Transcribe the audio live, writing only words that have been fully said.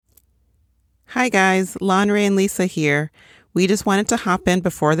Hi guys, Lonray and Lisa here. We just wanted to hop in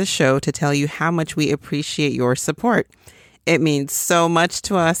before the show to tell you how much we appreciate your support. It means so much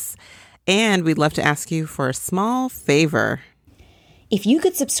to us, and we'd love to ask you for a small favor. If you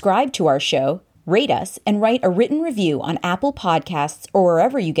could subscribe to our show, rate us, and write a written review on Apple Podcasts or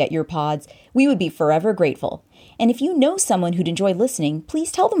wherever you get your pods, we would be forever grateful. And if you know someone who'd enjoy listening,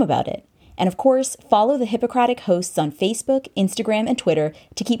 please tell them about it. And of course, follow the Hippocratic Hosts on Facebook, Instagram, and Twitter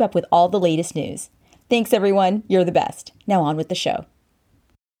to keep up with all the latest news. Thanks, everyone. You're the best. Now on with the show.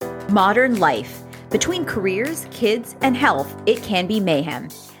 Modern life. Between careers, kids, and health, it can be mayhem.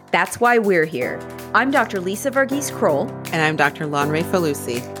 That's why we're here. I'm Dr. Lisa Varghese-Kroll. And I'm Dr. Lonray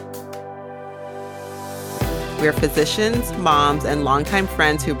Falusi. We're physicians, moms, and longtime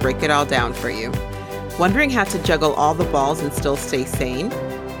friends who break it all down for you. Wondering how to juggle all the balls and still stay sane?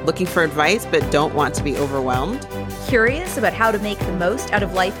 Looking for advice but don't want to be overwhelmed? Curious about how to make the most out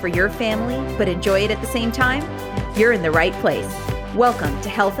of life for your family but enjoy it at the same time? You're in the right place. Welcome to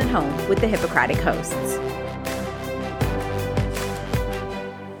Health and Home with the Hippocratic Hosts.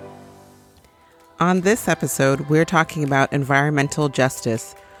 On this episode, we're talking about environmental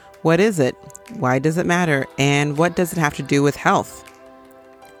justice. What is it? Why does it matter? And what does it have to do with health?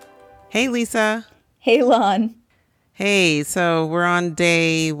 Hey, Lisa. Hey, Lon. Hey, so we're on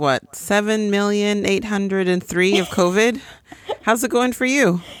day, 7,803,000 of COVID? How's it going for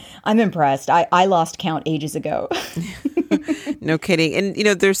you? I'm impressed. I lost count ages ago. No kidding. And,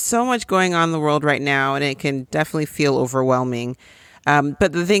 there's so much going on in the world right now, and it can definitely feel overwhelming.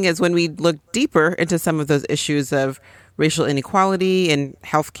 But the thing is, when we look deeper into some of those issues of racial inequality and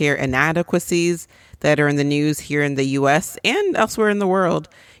healthcare inadequacies that are in the news here in the U.S. and elsewhere in the world,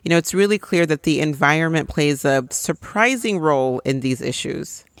 it's really clear that the environment plays a surprising role in these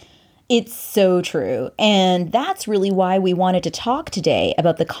issues. It's so true. And that's really why we wanted to talk today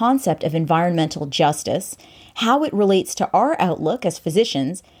about the concept of environmental justice, how it relates to our outlook as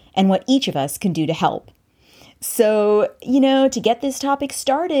physicians, and what each of us can do to help. So, to get this topic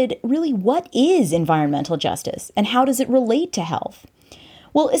started, really, what is environmental justice and how does it relate to health?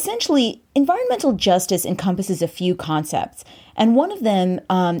 Well, essentially, environmental justice encompasses a few concepts, and one of them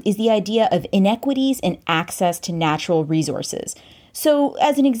is the idea of inequities in access to natural resources. So,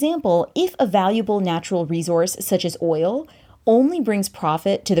 as an example, if a valuable natural resource such as oil only brings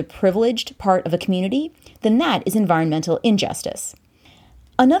profit to the privileged part of a community, then that is environmental injustice.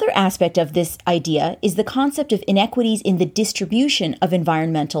 Another aspect of this idea is the concept of inequities in the distribution of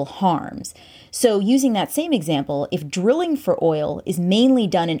environmental harms. So using that same example, if drilling for oil is mainly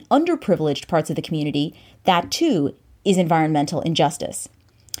done in underprivileged parts of the community, that too is environmental injustice.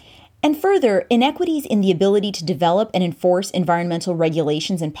 And further, inequities in the ability to develop and enforce environmental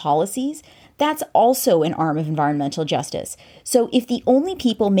regulations and policies, that's also an arm of environmental justice. So if the only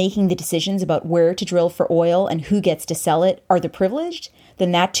people making the decisions about where to drill for oil and who gets to sell it are the privileged,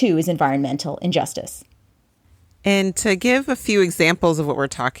 then that too is environmental injustice. And to give a few examples of what we're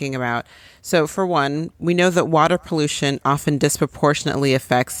talking about, so for one, we know that water pollution often disproportionately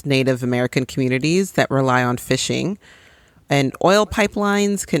affects Native American communities that rely on fishing. And oil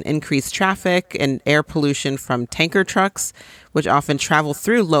pipelines can increase traffic and air pollution from tanker trucks, which often travel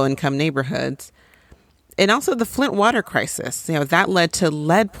through low-income neighborhoods. And also the Flint water crisis, that led to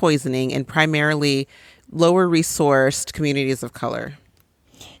lead poisoning in primarily lower resourced communities of color.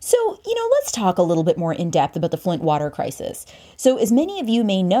 So, let's talk a little bit more in depth about the Flint water crisis. So, as many of you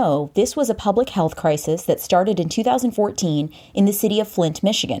may know, this was a public health crisis that started in 2014 in the city of Flint,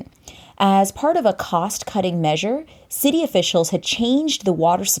 Michigan. As part of a cost-cutting measure, city officials had changed the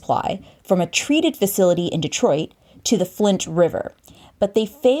water supply from a treated facility in Detroit to the Flint River, but they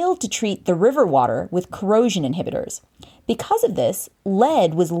failed to treat the river water with corrosion inhibitors. Because of this,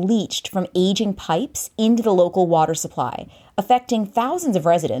 lead was leached from aging pipes into the local water supply, affecting thousands of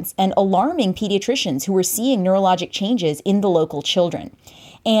residents and alarming pediatricians who were seeing neurologic changes in the local children.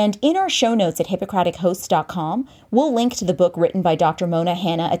 And in our show notes at hippocratichosts.com, we'll link to the book written by Dr. Mona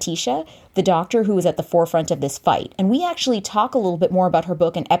Hanna-Attisha, the doctor who was at the forefront of this fight. And we actually talk a little bit more about her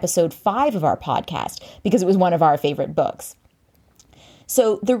book in episode 5 of our podcast because it was one of our favorite books.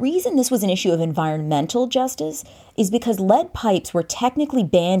 So the reason this was an issue of environmental justice is because lead pipes were technically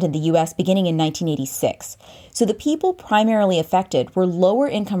banned in the U.S. beginning in 1986. So the people primarily affected were lower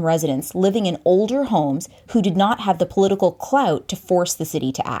income residents living in older homes who did not have the political clout to force the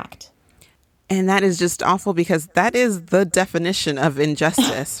city to act. And that is just awful because that is the definition of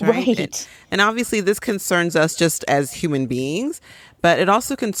injustice, right? Right. And obviously this concerns us just as human beings, but it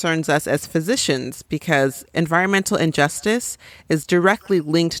also concerns us as physicians because environmental injustice is directly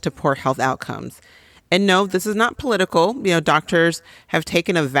linked to poor health outcomes. And no, this is not political. Doctors have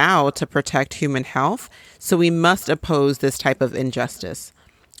taken a vow to protect human health, so we must oppose this type of injustice.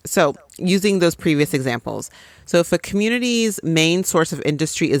 So using those previous examples, so if a community's main source of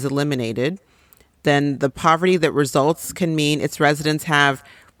industry is eliminated, then the poverty that results can mean its residents have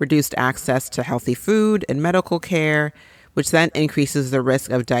reduced access to healthy food and medical care, which then increases the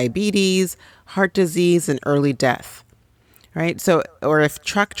risk of diabetes, heart disease, and early death. Right? So, or if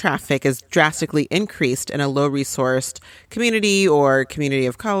truck traffic is drastically increased in a low-resourced community or community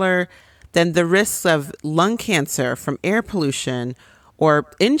of color, then the risks of lung cancer from air pollution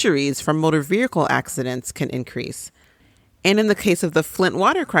or injuries from motor vehicle accidents can increase. And in the case of the Flint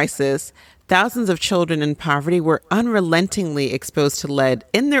water crisis, thousands of children in poverty were unrelentingly exposed to lead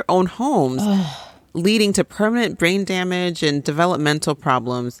in their own homes, leading to permanent brain damage and developmental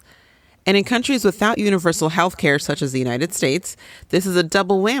problems. And in countries without universal health care, such as the United States, this is a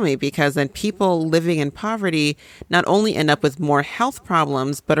double whammy because then people living in poverty not only end up with more health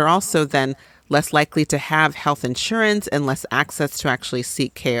problems, but are also then less likely to have health insurance and less access to actually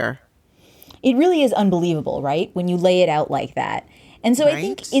seek care. It really is unbelievable, right? When you lay it out like that. And so Right. I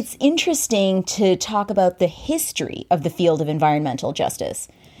think it's interesting to talk about the history of the field of environmental justice.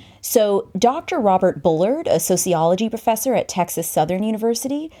 So Dr. Robert Bullard, a sociology professor at Texas Southern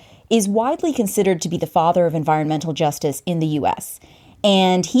University, is widely considered to be the father of environmental justice in the U.S.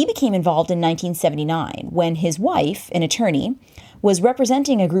 And he became involved in 1979 when his wife, an attorney, was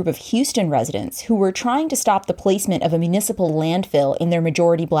representing a group of Houston residents who were trying to stop the placement of a municipal landfill in their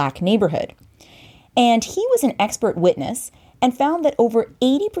majority black neighborhood. And he was an expert witness and found that over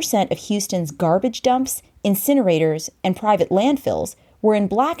 80% of Houston's garbage dumps, incinerators, and private landfills were in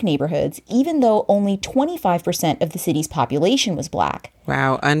black neighborhoods, even though only 25% of the city's population was black.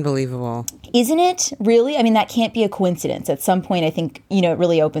 Wow, unbelievable. Isn't it? Really? I mean, that can't be a coincidence. At some point, I think, it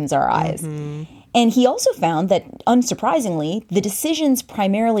really opens our eyes. And he also found that, unsurprisingly, the decisions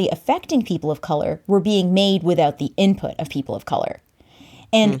primarily affecting people of color were being made without the input of people of color.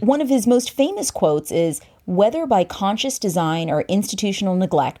 And one of his most famous quotes is, "Whether by conscious design or institutional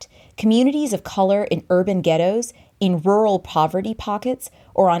neglect, communities of color in urban ghettos, in rural poverty pockets,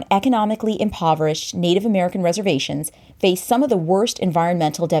 or on economically impoverished Native American reservations face some of the worst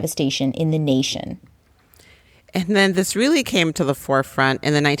environmental devastation in the nation." And then this really came to the forefront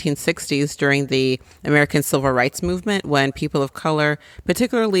in the 1960s during the American Civil Rights Movement when people of color,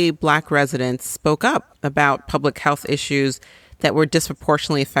 particularly black residents, spoke up about public health issues that were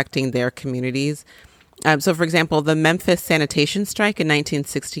disproportionately affecting their communities. So, for example, the Memphis sanitation strike in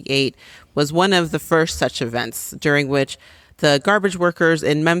 1968 was one of the first such events during which the garbage workers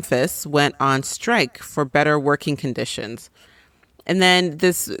in Memphis went on strike for better working conditions. And then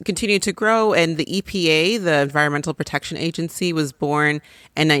this continued to grow, and the EPA, the Environmental Protection Agency, was born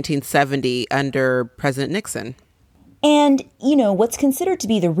in 1970 under President Nixon. And, what's considered to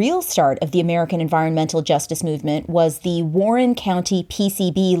be the real start of the American environmental justice movement was the Warren County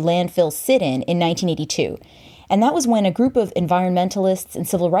PCB landfill sit-in in 1982. And that was when a group of environmentalists and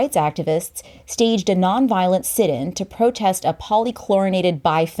civil rights activists staged a nonviolent sit-in to protest a polychlorinated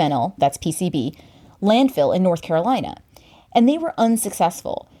biphenyl, that's PCB, landfill in North Carolina. And they were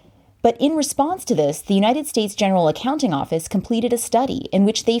unsuccessful. But in response to this, the United States General Accounting Office completed a study in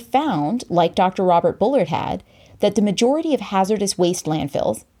which they found, like Dr. Robert Bullard had, that the majority of hazardous waste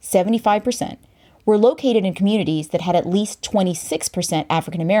landfills, 75%, were located in communities that had at least 26%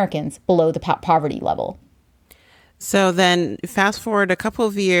 African Americans below the poverty level. So then fast forward a couple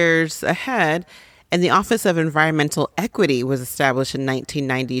of years ahead, and the Office of Environmental Equity was established in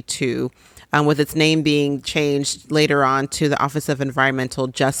 1992, with its name being changed later on to the Office of Environmental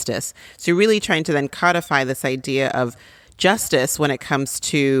Justice. So you're really trying to then codify this idea of justice when it comes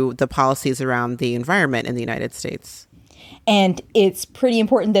to the policies around the environment in the United States. And it's pretty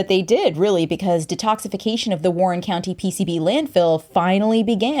important that they did, really, because detoxification of the Warren County PCB landfill finally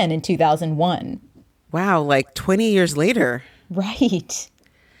began in 2001. Wow, like 20 years later. Right.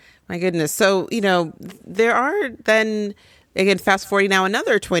 My goodness. So, there are then, again, fast forwarding now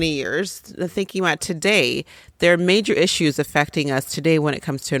another 20 years, thinking about today, there are major issues affecting us today when it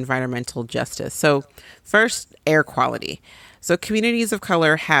comes to environmental justice. So first, air quality. So communities of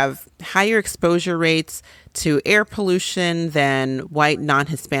color have higher exposure rates to air pollution than white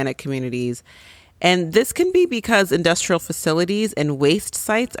non-Hispanic communities. And this can be because industrial facilities and waste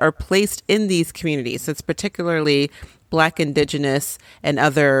sites are placed in these communities. So it's particularly Black, Indigenous, and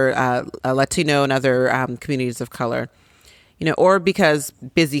other Latino and other communities of color. Or because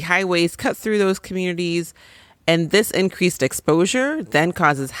busy highways cut through those communities. And this increased exposure then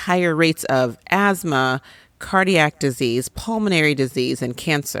causes higher rates of asthma, cardiac disease, pulmonary disease, and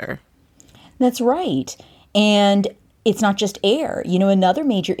cancer. That's right. And it's not just air. Another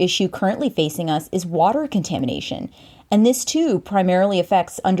major issue currently facing us is water contamination. And this too primarily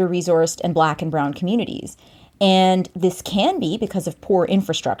affects under-resourced and Black and brown communities. And this can be because of poor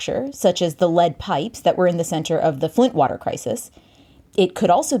infrastructure, such as the lead pipes that were in the center of the Flint water crisis. It could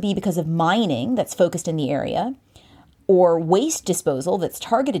also be because of mining that's focused in the area, or waste disposal that's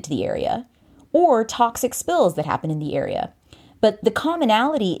targeted to the area, or toxic spills that happen in the area. But the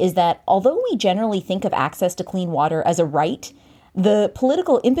commonality is that although we generally think of access to clean water as a right, the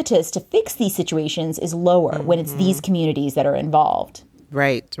political impetus to fix these situations is lower when it's these communities that are involved.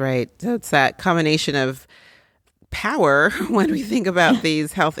 Right. So it's that combination of power when we think about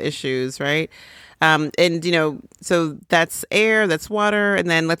these health issues, right? So that's air, that's water. And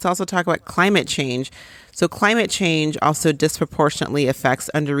then let's also talk about climate change. So climate change also disproportionately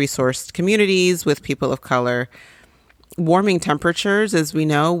affects under-resourced communities with people of color. Warming temperatures, as we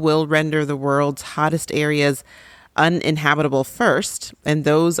know, will render the world's hottest areas uninhabitable first. And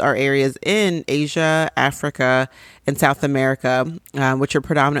those are areas in Asia, Africa, and South America, which are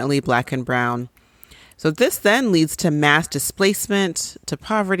predominantly Black and brown. So this then leads to mass displacement, to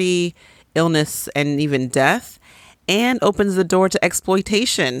poverty, illness, and even death, and opens the door to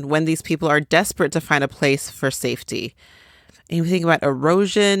exploitation when these people are desperate to find a place for safety. And you think about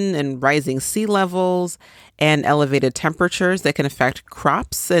erosion and rising sea levels and elevated temperatures that can affect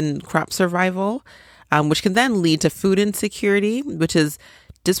crops and crop survival, which can then lead to food insecurity, which is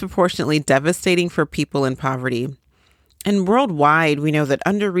disproportionately devastating for people in poverty. And worldwide, we know that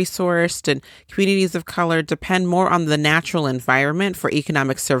under-resourced and communities of color depend more on the natural environment for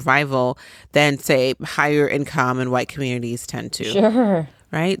economic survival than, say, higher income and white communities tend to. Sure.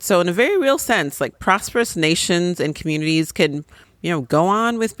 Right? So in a very real sense, like prosperous nations and communities can, go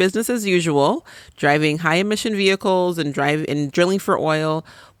on with business as usual, driving high emission vehicles and drilling for oil,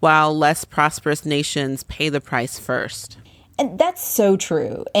 while less prosperous nations pay the price first. And that's so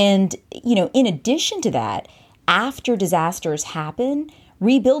true. And, in addition to that, after disasters happen,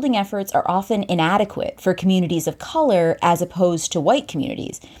 rebuilding efforts are often inadequate for communities of color as opposed to white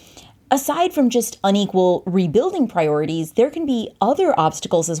communities. Aside from just unequal rebuilding priorities, there can be other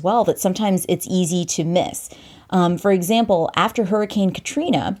obstacles as well that sometimes it's easy to miss. For example, after Hurricane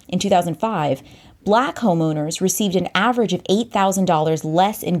Katrina in 2005, Black homeowners received an average of $8,000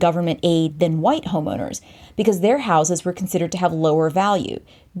 less in government aid than white homeowners because their houses were considered to have lower value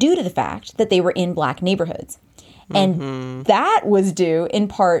due to the fact that they were in Black neighborhoods. And that was due in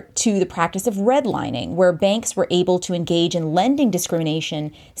part to the practice of redlining, where banks were able to engage in lending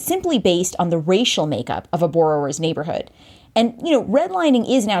discrimination simply based on the racial makeup of a borrower's neighborhood. And,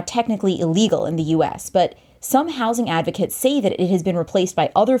 redlining is now technically illegal in the U.S., but some housing advocates say that it has been replaced by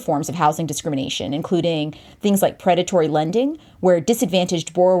other forms of housing discrimination, including things like predatory lending, where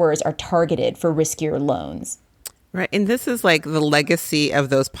disadvantaged borrowers are targeted for riskier loans. Right. And this is like the legacy of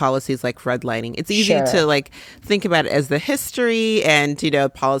those policies like redlining. It's easy to think about it as the history and,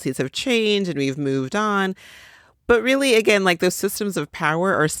 policies have changed and we've moved on. But really, again, those systems of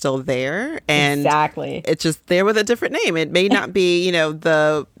power are still there. And exactly. It's just there with a different name. It may not be,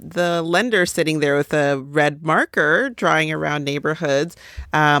 the lender sitting there with a red marker drawing around neighborhoods.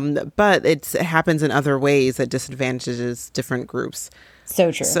 But it happens in other ways that disadvantages different groups.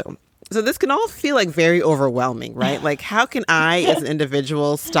 So true. So this can all feel very overwhelming, right? How can I, as an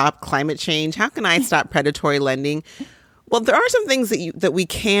individual, stop climate change? How can I stop predatory lending? Well, there are some things that we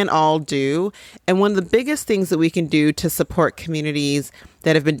can all do. And one of the biggest things that we can do to support communities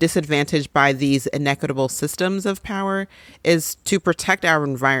that have been disadvantaged by these inequitable systems of power is to protect our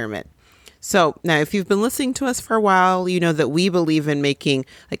environment. So now, if you've been listening to us for a while, you know that we believe in making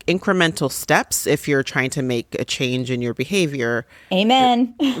incremental steps if you're trying to make a change in your behavior.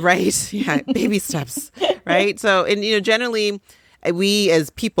 Amen. Right? Yeah, baby steps. Right? So, and generally, we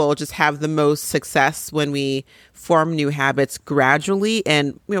as people just have the most success when we form new habits gradually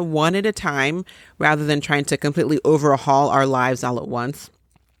and one at a time, rather than trying to completely overhaul our lives all at once.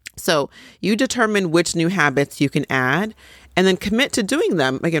 So you determine which new habits you can add and then commit to doing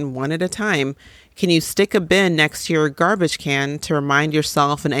them, again, one at a time. Can you stick a bin next to your garbage can to remind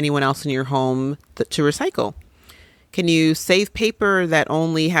yourself and anyone else in your home to recycle? Can you save paper that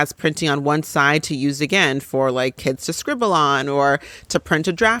only has printing on one side to use again for kids to scribble on or to print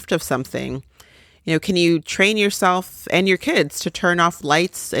a draft of something? Can you train yourself and your kids to turn off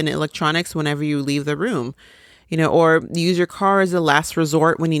lights and electronics whenever you leave the room? Or use your car as a last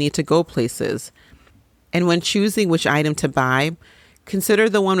resort when you need to go places. And when choosing which item to buy, consider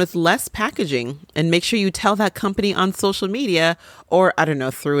the one with less packaging and make sure you tell that company on social media, or I don't know,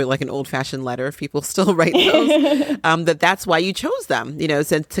 through like an old-fashioned letter if people still write those, that's why you chose them,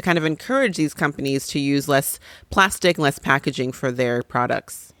 so to kind of encourage these companies to use less plastic and less packaging for their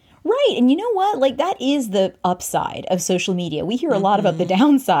products. Right. And you know what? Like, that is the upside of social media. We hear a lot about the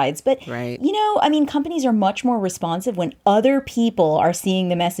downsides, but, companies are much more responsive when other people are seeing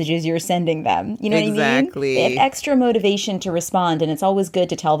the messages you're sending them. You know what I mean? Exactly. They have extra motivation to respond, and it's always good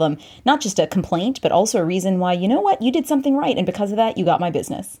to tell them not just a complaint, but also a reason why, you know what, you did something right, and because of that, you got my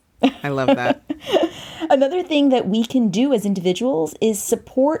business. I love that. Another thing that we can do as individuals is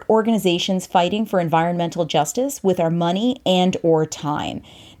support organizations fighting for environmental justice with our money and or time.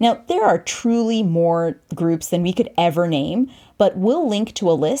 Now, there are truly more groups than we could ever name, but we'll link to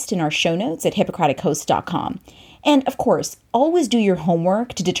a list in our show notes at hippocratichosts.com. And of course, always do your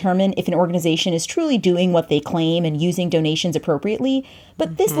homework to determine if an organization is truly doing what they claim and using donations appropriately.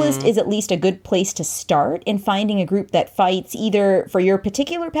 But this list is at least a good place to start in finding a group that fights either for your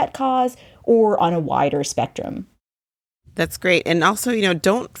particular pet cause or on a wider spectrum. That's great. And also,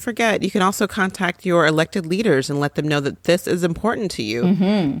 don't forget, you can also contact your elected leaders and let them know that this is important to you.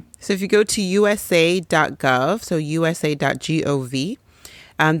 Mm-hmm. So if you go to usa.gov, so usa.gov,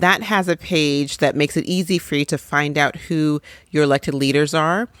 that has a page that makes it easy for you to find out who your elected leaders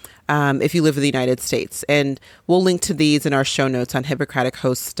are if you live in the United States. And we'll link to these in our show notes on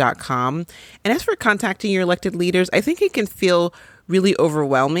hippocratichosts.com. And as for contacting your elected leaders, I think it can feel really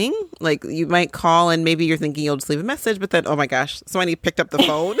overwhelming. Like, you might call and maybe you're thinking you'll just leave a message, but then, oh my gosh, somebody picked up the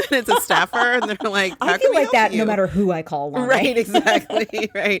phone and it's a staffer and they're like, I feel like that no matter who I call. Right, exactly.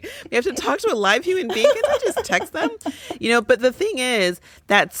 Right. You have to talk to a live human being. Can't I just text them? But the thing is,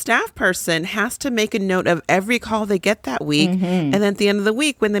 that staff person has to make a note of every call they get that week. Mm-hmm. And then at the end of the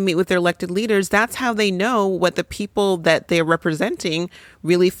week, when they meet with their elected leaders, that's how they know what the people that they're representing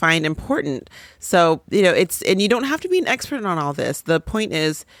really find important. So, and you don't have to be an expert on all this. The point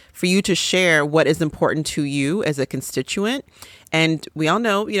is for you to share what is important to you as a constituent. And we all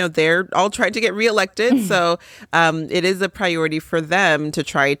know, they're all trying to get reelected. So it is a priority for them to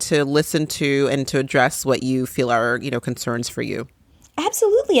try to listen to and to address what you feel are, concerns for you.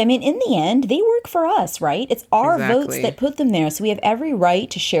 Absolutely. I mean, in the end, they work for us, right? It's our votes that put them there. So we have every right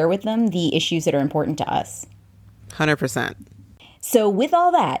to share with them the issues that are important to us. 100%. So with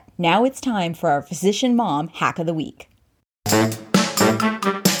all that, now it's time for our Physician Mom Hack of the Week.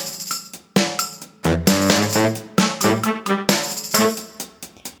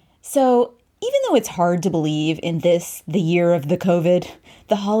 So even though it's hard to believe in this, the year of the COVID,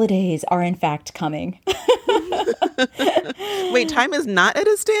 the holidays are in fact coming. Wait, time is not at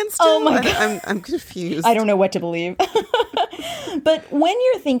a standstill? Oh my God. I'm confused. I don't know what to believe. But when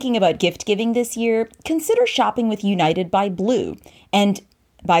you're thinking about gift giving this year, consider shopping with United by Blue. And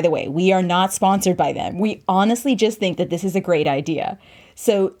by the way, we are not sponsored by them. We honestly just think that this is a great idea.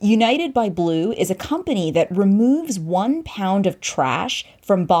 So United by Blue is a company that removes 1 pound of trash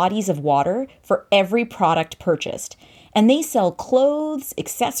from bodies of water for every product purchased. And they sell clothes,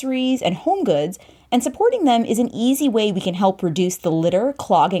 accessories, and home goods, and supporting them is an easy way we can help reduce the litter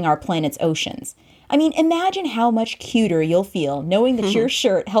clogging our planet's oceans. I mean, imagine how much cuter you'll feel knowing that your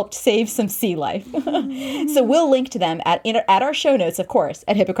shirt helped save some sea life. So we'll link to them at our show notes, of course,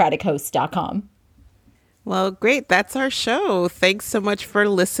 at hippocratichosts.com. Well, great. That's our show. Thanks so much for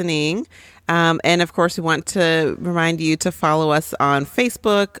listening. And of course, we want to remind you to follow us on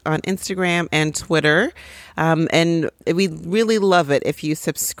Facebook, on Instagram, and Twitter. And we really love it if you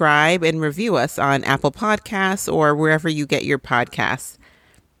subscribe and review us on Apple Podcasts or wherever you get your podcasts.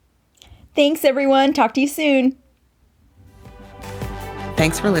 Thanks, everyone. Talk to you soon.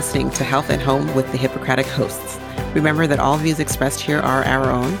 Thanks for listening to Health at Home with the Hippocratic Hosts. Remember that all views expressed here are our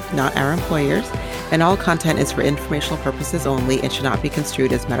own, not our employers, and all content is for informational purposes only and should not be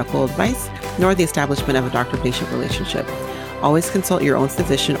construed as medical advice, nor the establishment of a doctor-patient relationship. Always consult your own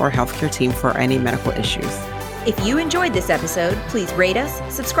physician or healthcare team for any medical issues. If you enjoyed this episode, please rate us,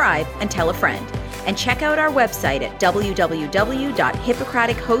 subscribe, and tell a friend. And check out our website at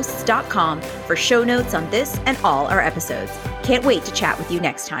www.hippocratichosts.com for show notes on this and all our episodes. Can't wait to chat with you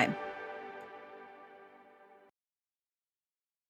next time.